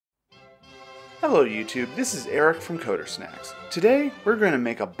Hello YouTube, this is Eric from Coder Snacks. Today, we're going to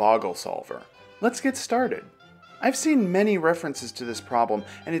make a Boggle solver. Let's get started. I've seen many references to this problem,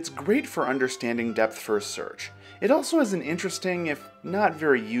 and it's great for understanding depth-first search. It also has an interesting, if not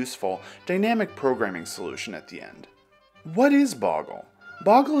very useful, dynamic programming solution at the end. What is Boggle?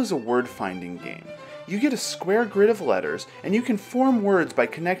 Boggle is a word-finding game. You get a square grid of letters, and you can form words by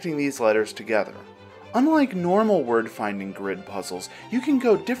connecting these letters together. Unlike normal word-finding grid puzzles, you can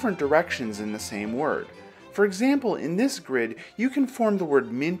go different directions in the same word. For example, in this grid, you can form the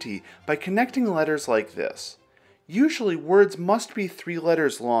word minty by connecting letters like this. Usually, words must be 3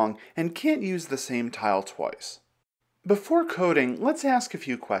 letters long and can't use the same tile twice. Before coding, let's ask a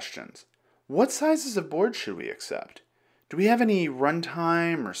few questions. What sizes of board should we accept? Do we have any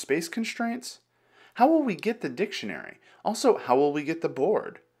runtime or space constraints? How will we get the dictionary? Also, how will we get the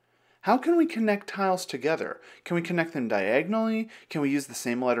board? How can we connect tiles together? Can we connect them diagonally? Can we use the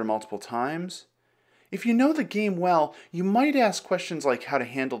same letter multiple times? If you know the game well, you might ask questions like how to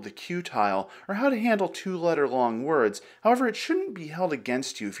handle the Q tile or how to handle 2-letter long words. However, it shouldn't be held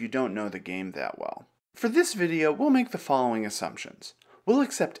against you if you don't know the game that well. For this video, we'll make the following assumptions. We'll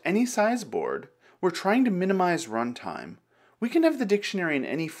accept any size board. We're trying to minimize runtime. We can have the dictionary in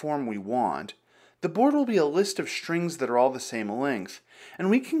any form we want. The board will be a list of strings that are all the same length, and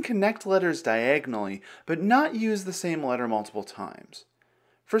we can connect letters diagonally, but not use the same letter multiple times.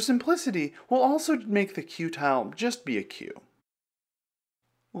 For simplicity, we'll also make the Q tile just be a Q.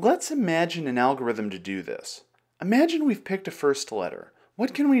 Let's imagine an algorithm to do this. Imagine we've picked a first letter.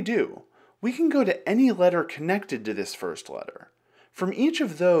 What can we do? We can go to any letter connected to this first letter. From each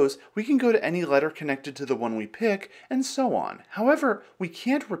of those, we can go to any letter connected to the one we pick, and so on. However, we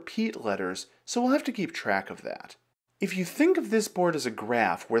can't repeat letters, so we'll have to keep track of that. If you think of this board as a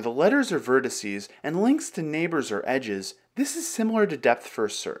graph where the letters are vertices and links to neighbors are edges, this is similar to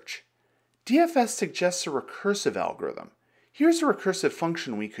depth-first search. DFS suggests a recursive algorithm. Here's a recursive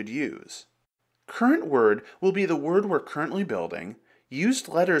function we could use. Current word will be the word we're currently building. Used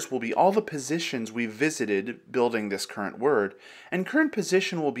letters will be all the positions we've visited building this current word, and current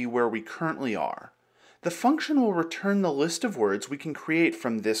position will be where we currently are. The function will return the list of words we can create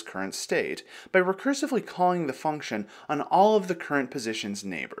from this current state by recursively calling the function on all of the current position's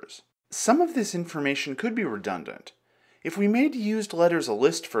neighbors. Some of this information could be redundant. If we made used letters a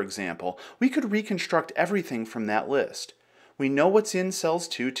list, for example, we could reconstruct everything from that list. We know what's in cells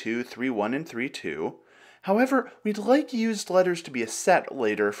 2, 2, 3, 1, and 3, 2. However, we'd like used letters to be a set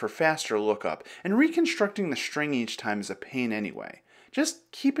later for faster lookup, and reconstructing the string each time is a pain anyway.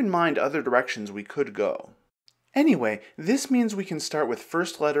 Just keep in mind other directions we could go. Anyway, this means we can start with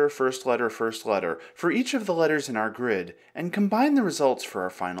first letter, first letter, first letter for each of the letters in our grid, and combine the results for our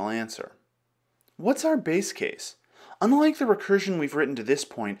final answer. What's our base case? Unlike the recursion we've written to this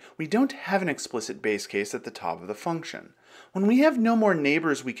point, we don't have an explicit base case at the top of the function. When we have no more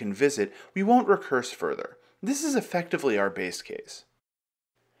neighbors we can visit, we won't recurse further. This is effectively our base case.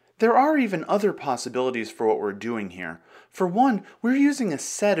 There are even other possibilities for what we're doing here. For one, we're using a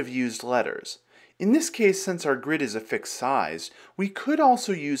set of used letters. In this case, since our grid is a fixed size, we could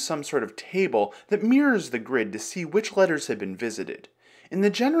also use some sort of table that mirrors the grid to see which letters have been visited. In the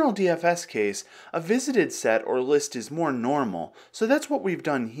general DFS case, a visited set or list is more normal, so that's what we've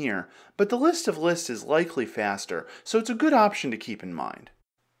done here, but the list of lists is likely faster, so it's a good option to keep in mind.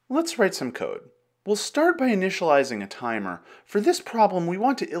 Let's write some code. We'll start by initializing a timer. For this problem, we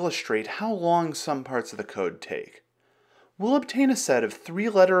want to illustrate how long some parts of the code take. We'll obtain a set of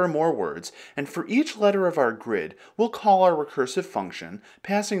 3-letter or more words, and for each letter of our grid, we'll call our recursive function,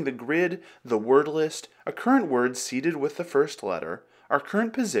 passing the grid, the word list, a current word seeded with the first letter, our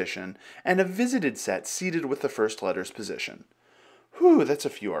current position, and a visited set seeded with the first letter's position. Whew, that's a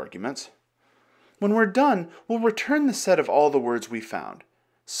few arguments. When we're done, we'll return the set of all the words we found.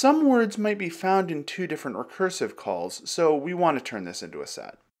 Some words might be found in 2 different recursive calls, so we want to turn this into a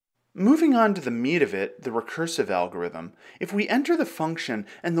set. Moving on to the meat of it, the recursive algorithm, if we enter the function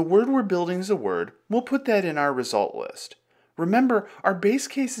and the word we're building is a word, we'll put that in our result list. Remember, our base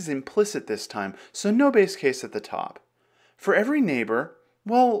case is implicit this time, so no base case at the top. For every neighbor,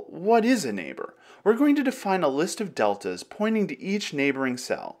 well, what is a neighbor? We're going to define a list of deltas pointing to each neighboring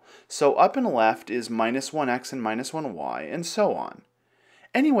cell. So up and left is -1x and -1y, and so on.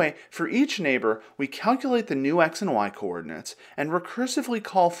 Anyway, for each neighbor, we calculate the new x and y coordinates and recursively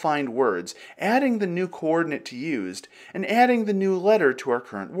call find words, adding the new coordinate to used and adding the new letter to our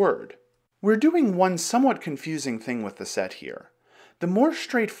current word. We're doing one somewhat confusing thing with the set here. The more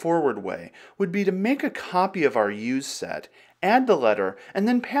straightforward way would be to make a copy of our used set, add the letter, and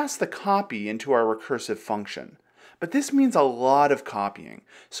then pass the copy into our recursive function. But this means a lot of copying,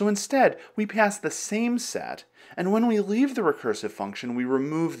 so instead we pass the same set, and when we leave the recursive function we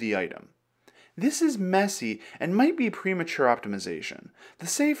remove the item. This is messy and might be premature optimization. The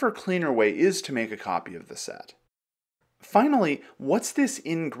safer, cleaner way is to make a copy of the set. Finally, what's this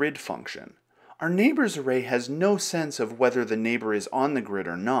inGrid function? Our neighbor's array has no sense of whether the neighbor is on the grid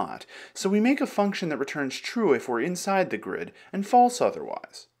or not, so we make a function that returns true if we're inside the grid and false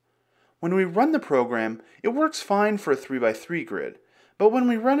otherwise. When we run the program, it works fine for a 3x3 grid, but when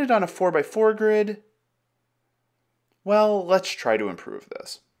we run it on a 4x4 grid, well, let's try to improve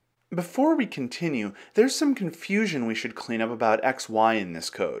this. Before we continue, there's some confusion we should clean up about xy in this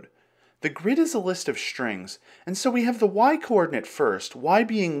code. The grid is a list of strings, and so we have the y coordinate first, y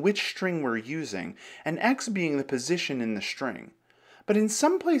being which string we're using, and x being the position in the string. But in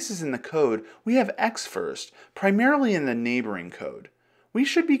some places in the code, we have x first, primarily in the neighboring code. We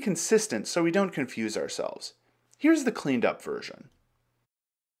should be consistent so we don't confuse ourselves. Here's the cleaned up version.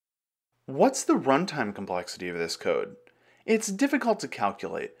 What's the runtime complexity of this code? It's difficult to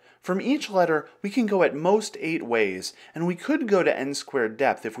calculate. From each letter, we can go at most 8 ways, and we could go to n²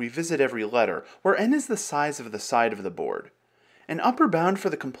 depth if we visit every letter, where n is the size of the side of the board. An upper bound for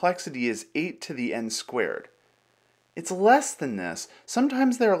the complexity is 8 to the n². It's less than this.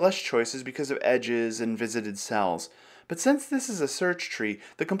 Sometimes there are less choices because of edges and visited cells, but since this is a search tree,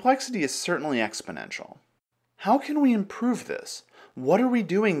 the complexity is certainly exponential. How can we improve this? What are we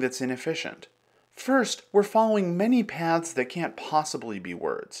doing that's inefficient? First, we're following many paths that can't possibly be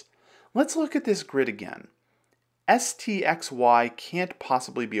words. Let's look at this grid again. stxy can't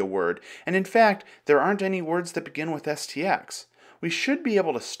possibly be a word, and in fact, there aren't any words that begin with stx. We should be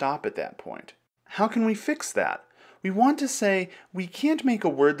able to stop at that point. How can we fix that? We want to say, we can't make a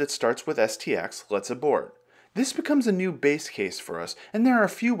word that starts with stx, let's abort. This becomes a new base case for us, and there are a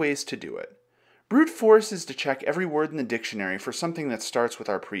few ways to do it. Brute force is to check every word in the dictionary for something that starts with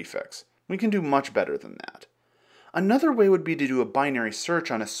our prefix. We can do much better than that. Another way would be to do a binary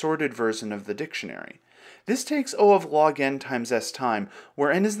search on a sorted version of the dictionary. This takes O of log n times s time,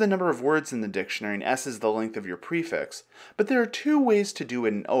 where n is the number of words in the dictionary and s is the length of your prefix, but there are 2 ways to do it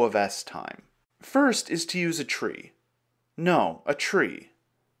in O of s time. First is to use a tree. No, a tree.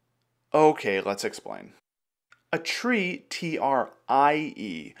 Okay, let's explain. A tree,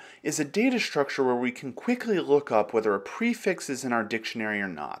 T-R-I-E, is a data structure where we can quickly look up whether a prefix is in our dictionary or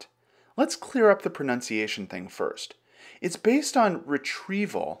not. Let's clear up the pronunciation thing first. It's based on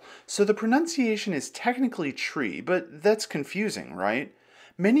retrieval, so the pronunciation is technically tree, but that's confusing, right?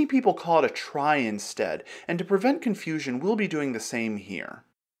 Many people call it a trie instead, and to prevent confusion, we'll be doing the same here.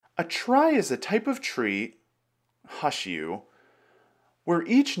 A trie is a type of tree, hush you, where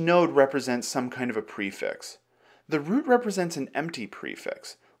each node represents some kind of a prefix. The root represents an empty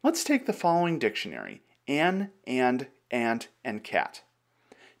prefix. Let's take the following dictionary: an, and, ant, and cat.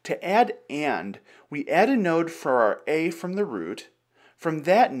 To add and, we add a node for our a from the root. From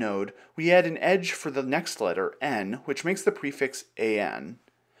that node, we add an edge for the next letter, n, which makes the prefix an.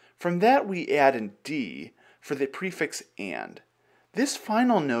 From that, we add a d for the prefix and. This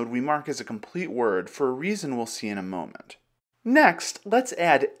final node we mark as a complete word for a reason we'll see in a moment. Next, let's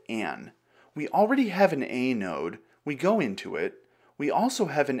add an. We already have an a node, we go into it. We also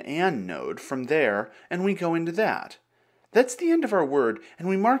have an and node from there, and we go into that. That's the end of our word, and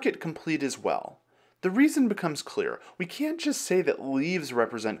we mark it complete as well. The reason becomes clear. We can't just say that leaves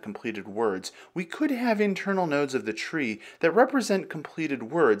represent completed words. We could have internal nodes of the tree that represent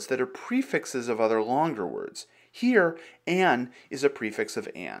completed words that are prefixes of other longer words. Here, an is a prefix of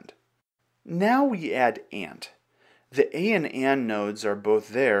and. Now we add ant. The a and an nodes are both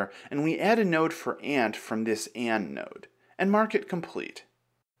there, and we add a node for ant from this and node, and mark it complete.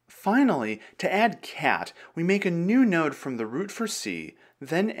 Finally, to add cat, we make a new node from the root for C,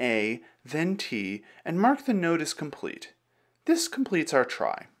 then A, then T, and mark the node as complete. This completes our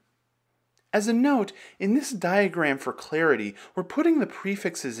trie. As a note, in this diagram for clarity, we're putting the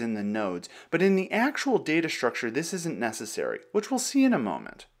prefixes in the nodes, but in the actual data structure this isn't necessary, which we'll see in a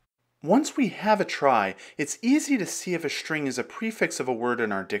moment. Once we have a trie, it's easy to see if a string is a prefix of a word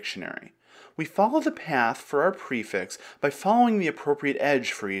in our dictionary. We follow the path for our prefix by following the appropriate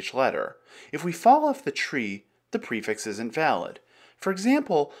edge for each letter. If we fall off the tree, the prefix isn't valid. For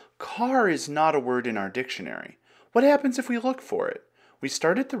example, car is not a word in our dictionary. What happens if we look for it? We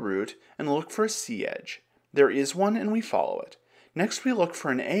start at the root and look for a C edge. There is one and we follow it. Next we look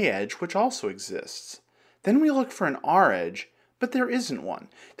for an A edge, which also exists. Then we look for an R edge, but there isn't one.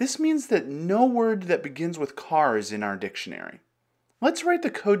 This means that no word that begins with car is in our dictionary. Let's write the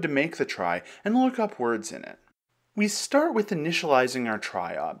code to make the trie and look up words in it. We start with initializing our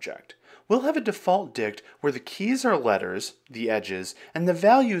trie object. we'll have a default dict where the keys are letters, the edges, and the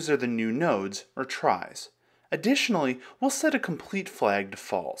values are the new nodes, or tries. Additionally, we'll set a complete flag to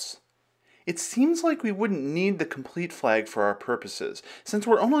false. It seems like we wouldn't need the complete flag for our purposes, since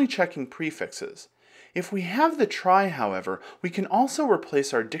we're only checking prefixes. If we have the try, however, we can also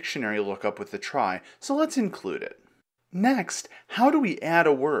replace our dictionary lookup with the try, so let's include it. Next, how do we add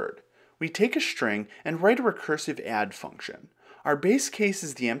a word? We take a string and write a recursive add function. Our base case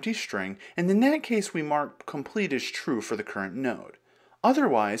is the empty string, and in that case we mark complete as true for the current node.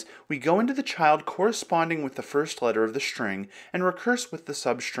 Otherwise, we go into the child corresponding with the first letter of the string and recurse with the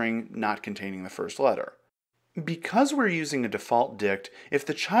substring not containing the first letter. Because we're using a default dict, if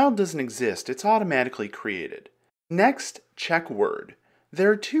the child doesn't exist, it's automatically created. Next, check word. There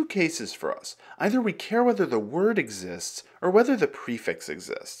are two cases for us. Either we care whether the word exists or whether the prefix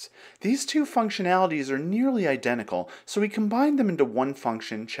exists. These two functionalities are nearly identical, so we combine them into one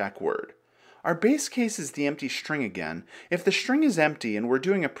function, check word. Our base case is the empty string again. If the string is empty and we're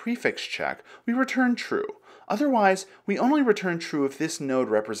doing a prefix check, we return true. Otherwise, we only return true if this node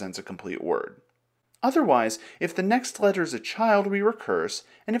represents a complete word. Otherwise, if the next letter is a child, we recurse,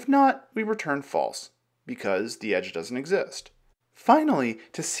 and if not, we return false, because the edge doesn't exist. Finally,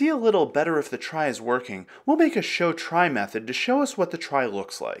 to see a little better if the try is working, we'll make a showTry method to show us what the try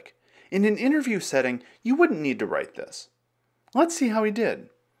looks like. In an interview setting, you wouldn't need to write this. Let's see how we did.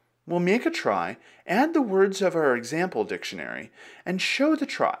 We'll make a try, add the words of our example dictionary, and show the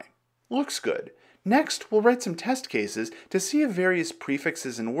try. Looks good. Next, we'll write some test cases to see if various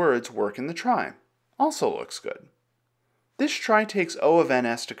prefixes and words work in the try. Also looks good. This try takes O of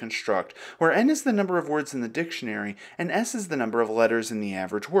ns to construct, where n is the number of words in the dictionary and s is the number of letters in the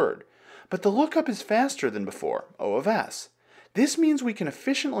average word. But the lookup is faster than before, O of s. This means we can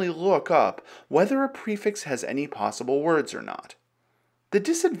efficiently look up whether a prefix has any possible words or not. The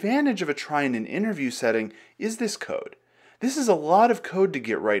disadvantage of a try in an interview setting is this code. This is a lot of code to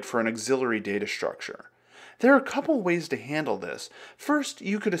get right for an auxiliary data structure. There are a couple ways to handle this. First,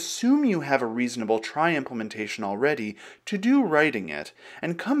 you could assume you have a reasonable try implementation already to do writing it,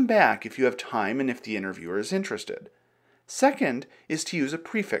 and come back if you have time and if the interviewer is interested. Second is to use a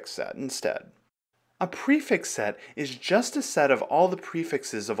prefix set instead. A prefix set is just a set of all the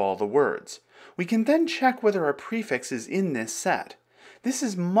prefixes of all the words. We can then check whether a prefix is in this set. This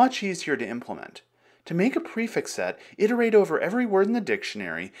is much easier to implement. To make a prefix set, iterate over every word in the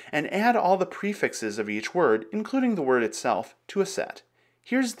dictionary and add all the prefixes of each word, including the word itself, to a set.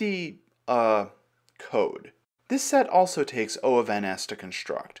 Here's the, code. This set also takes O of ns to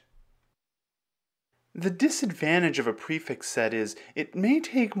construct. The disadvantage of a prefix set is it may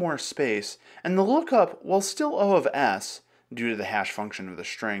take more space, and the lookup, while still O of s, due to the hash function of the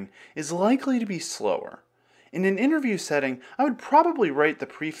string, is likely to be slower. In an interview setting, I would probably write the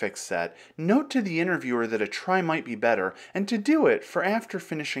prefix set, note to the interviewer that a try might be better, and to do it for after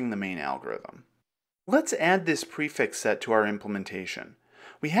finishing the main algorithm. Let's add this prefix set to our implementation.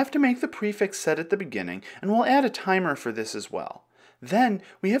 We have to make the prefix set at the beginning, and we'll add a timer for this as well. Then,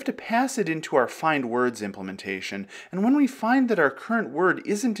 we have to pass it into our find words implementation, and when we find that our current word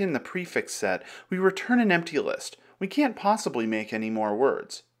isn't in the prefix set, we return an empty list. We can't possibly make any more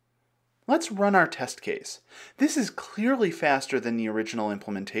words. Let's run our test case. This is clearly faster than the original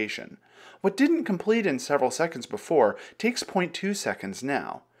implementation. What didn't complete in several seconds before takes 0.2 seconds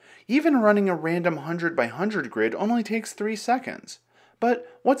now. Even running a random 100 by 100 grid only takes 3 seconds.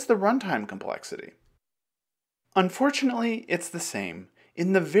 But what's the runtime complexity? Unfortunately, it's the same.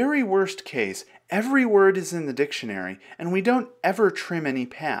 In the very worst case, every word is in the dictionary, and we don't ever trim any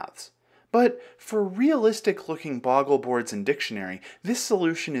paths. But for realistic-looking Boggle boards and dictionary, this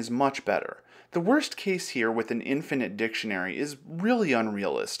solution is much better. The worst case here with an infinite dictionary is really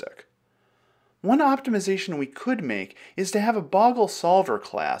unrealistic. One optimization we could make is to have a Boggle solver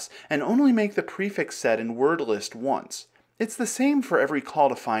class and only make the prefix set and word list once. It's the same for every call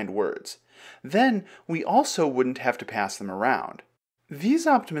to find words. Then we also wouldn't have to pass them around. These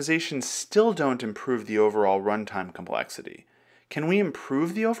optimizations still don't improve the overall runtime complexity. Can we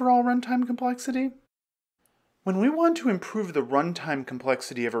improve the overall runtime complexity? When we want to improve the runtime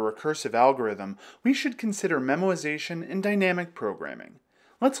complexity of a recursive algorithm, we should consider memoization and dynamic programming.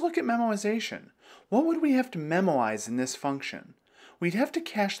 Let's look at memoization. What would we have to memoize in this function? We'd have to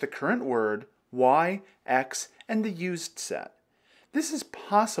cache the current word, y, x, and the used set. This is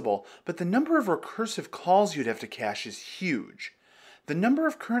possible, but the number of recursive calls you'd have to cache is huge. The number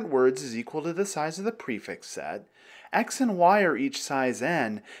of current words is equal to the size of the prefix set, x and y are each size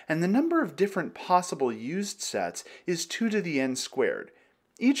n, and the number of different possible used sets is 2 to the n squared.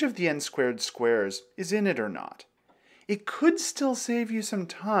 Each of the n squared squares is in it or not. it could still save you some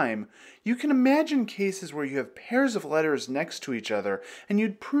time. You can imagine cases where you have pairs of letters next to each other and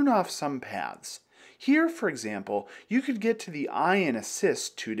you'd prune off some paths. Here, for example, you could get to the I in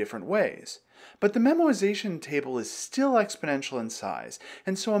assist two different ways. But the memoization table is still exponential in size,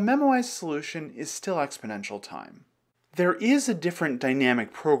 and so a memoized solution is still exponential time. There is a different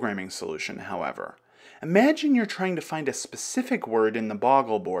dynamic programming solution, however. Imagine you're trying to find a specific word in the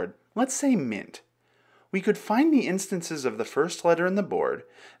Boggle board, let's say mint. We could find the instances of the first letter in the board,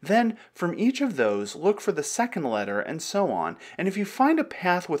 then from each of those look for the second letter and so on, and if you find a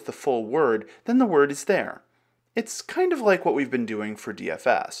path with the full word, then the word is there. It's kind of like what we've been doing for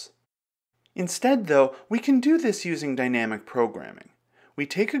DFS. Instead, though, we can do this using dynamic programming. We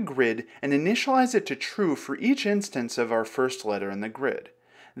take a grid and initialize it to true for each instance of our first letter in the grid.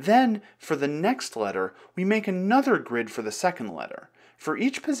 Then, for the next letter, we make another grid for the second letter. For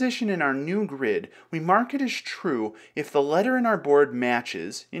each position in our new grid, we mark it as true if the letter in our board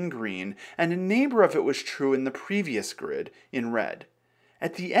matches, in green, and a neighbor of it was true in the previous grid, in red.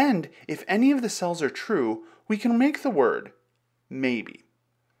 At the end, if any of the cells are true, we can make the word, maybe.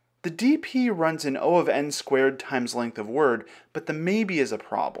 The DP runs in O of n squared times length of word, but the maybe is a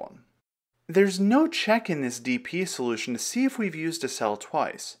problem. There's no check in this DP solution to see if we've used a cell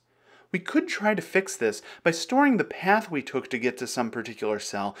twice. We could try to fix this by storing the path we took to get to some particular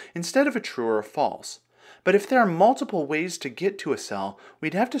cell instead of a true or a false. But if there are multiple ways to get to a cell,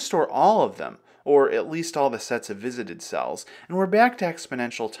 we'd have to store all of them, or at least all the sets of visited cells, and we're back to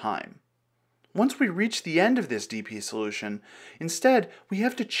exponential time. Once we reach the end of this DP solution, instead, we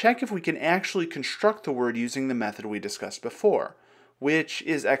have to check if we can actually construct the word using the method we discussed before, which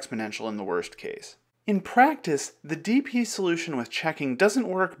is exponential in the worst case. In practice, the DP solution with checking doesn't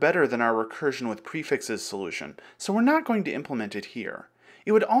work better than our recursion with prefixes solution, so we're not going to implement it here.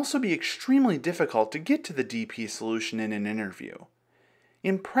 It would also be extremely difficult to get to the DP solution in an interview.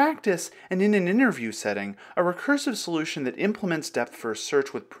 In practice, and in an interview setting, a recursive solution that implements depth-first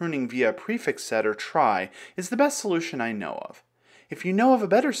search with pruning via a prefix set or try is the best solution I know of. If you know of a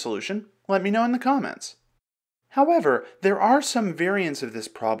better solution, let me know in the comments. However, there are some variants of this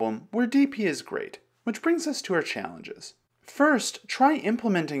problem where DP is great, which brings us to our challenges. First, try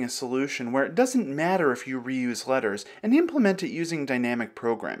implementing a solution where it doesn't matter if you reuse letters, and implement it using dynamic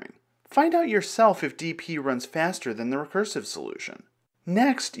programming. Find out yourself if DP runs faster than the recursive solution.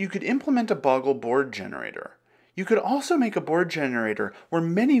 Next, you could implement a Boggle board generator. You could also make a board generator where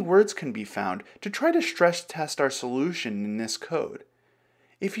many words can be found to try to stress test our solution in this code.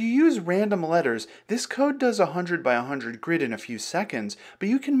 If you use random letters, this code does a 100 by 100 grid in a few seconds, but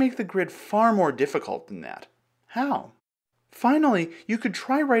you can make the grid far more difficult than that. How? Finally, you could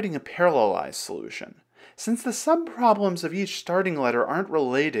try writing a parallelized solution. Since the subproblems of each starting letter aren't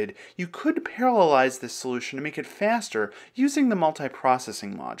related, you could parallelize this solution to make it faster using the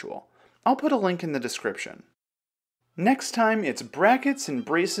multiprocessing module. I'll put a link in the description. Next time, it's brackets and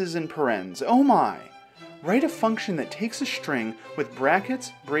braces and parens. Oh my! Write a function that takes a string with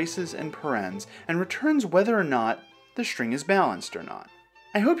brackets, braces, and parens and returns whether or not the string is balanced or not.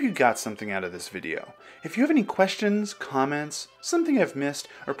 I hope you got something out of this video. If you have any questions, comments, something I've missed,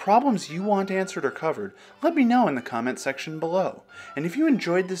 or problems you want answered or covered, let me know in the comment section below. And if you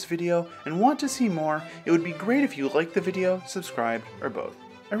enjoyed this video and want to see more, it would be great if you liked the video, subscribed, or both.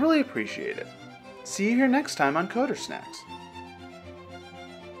 I really appreciate it. See you here next time on Coder Snacks.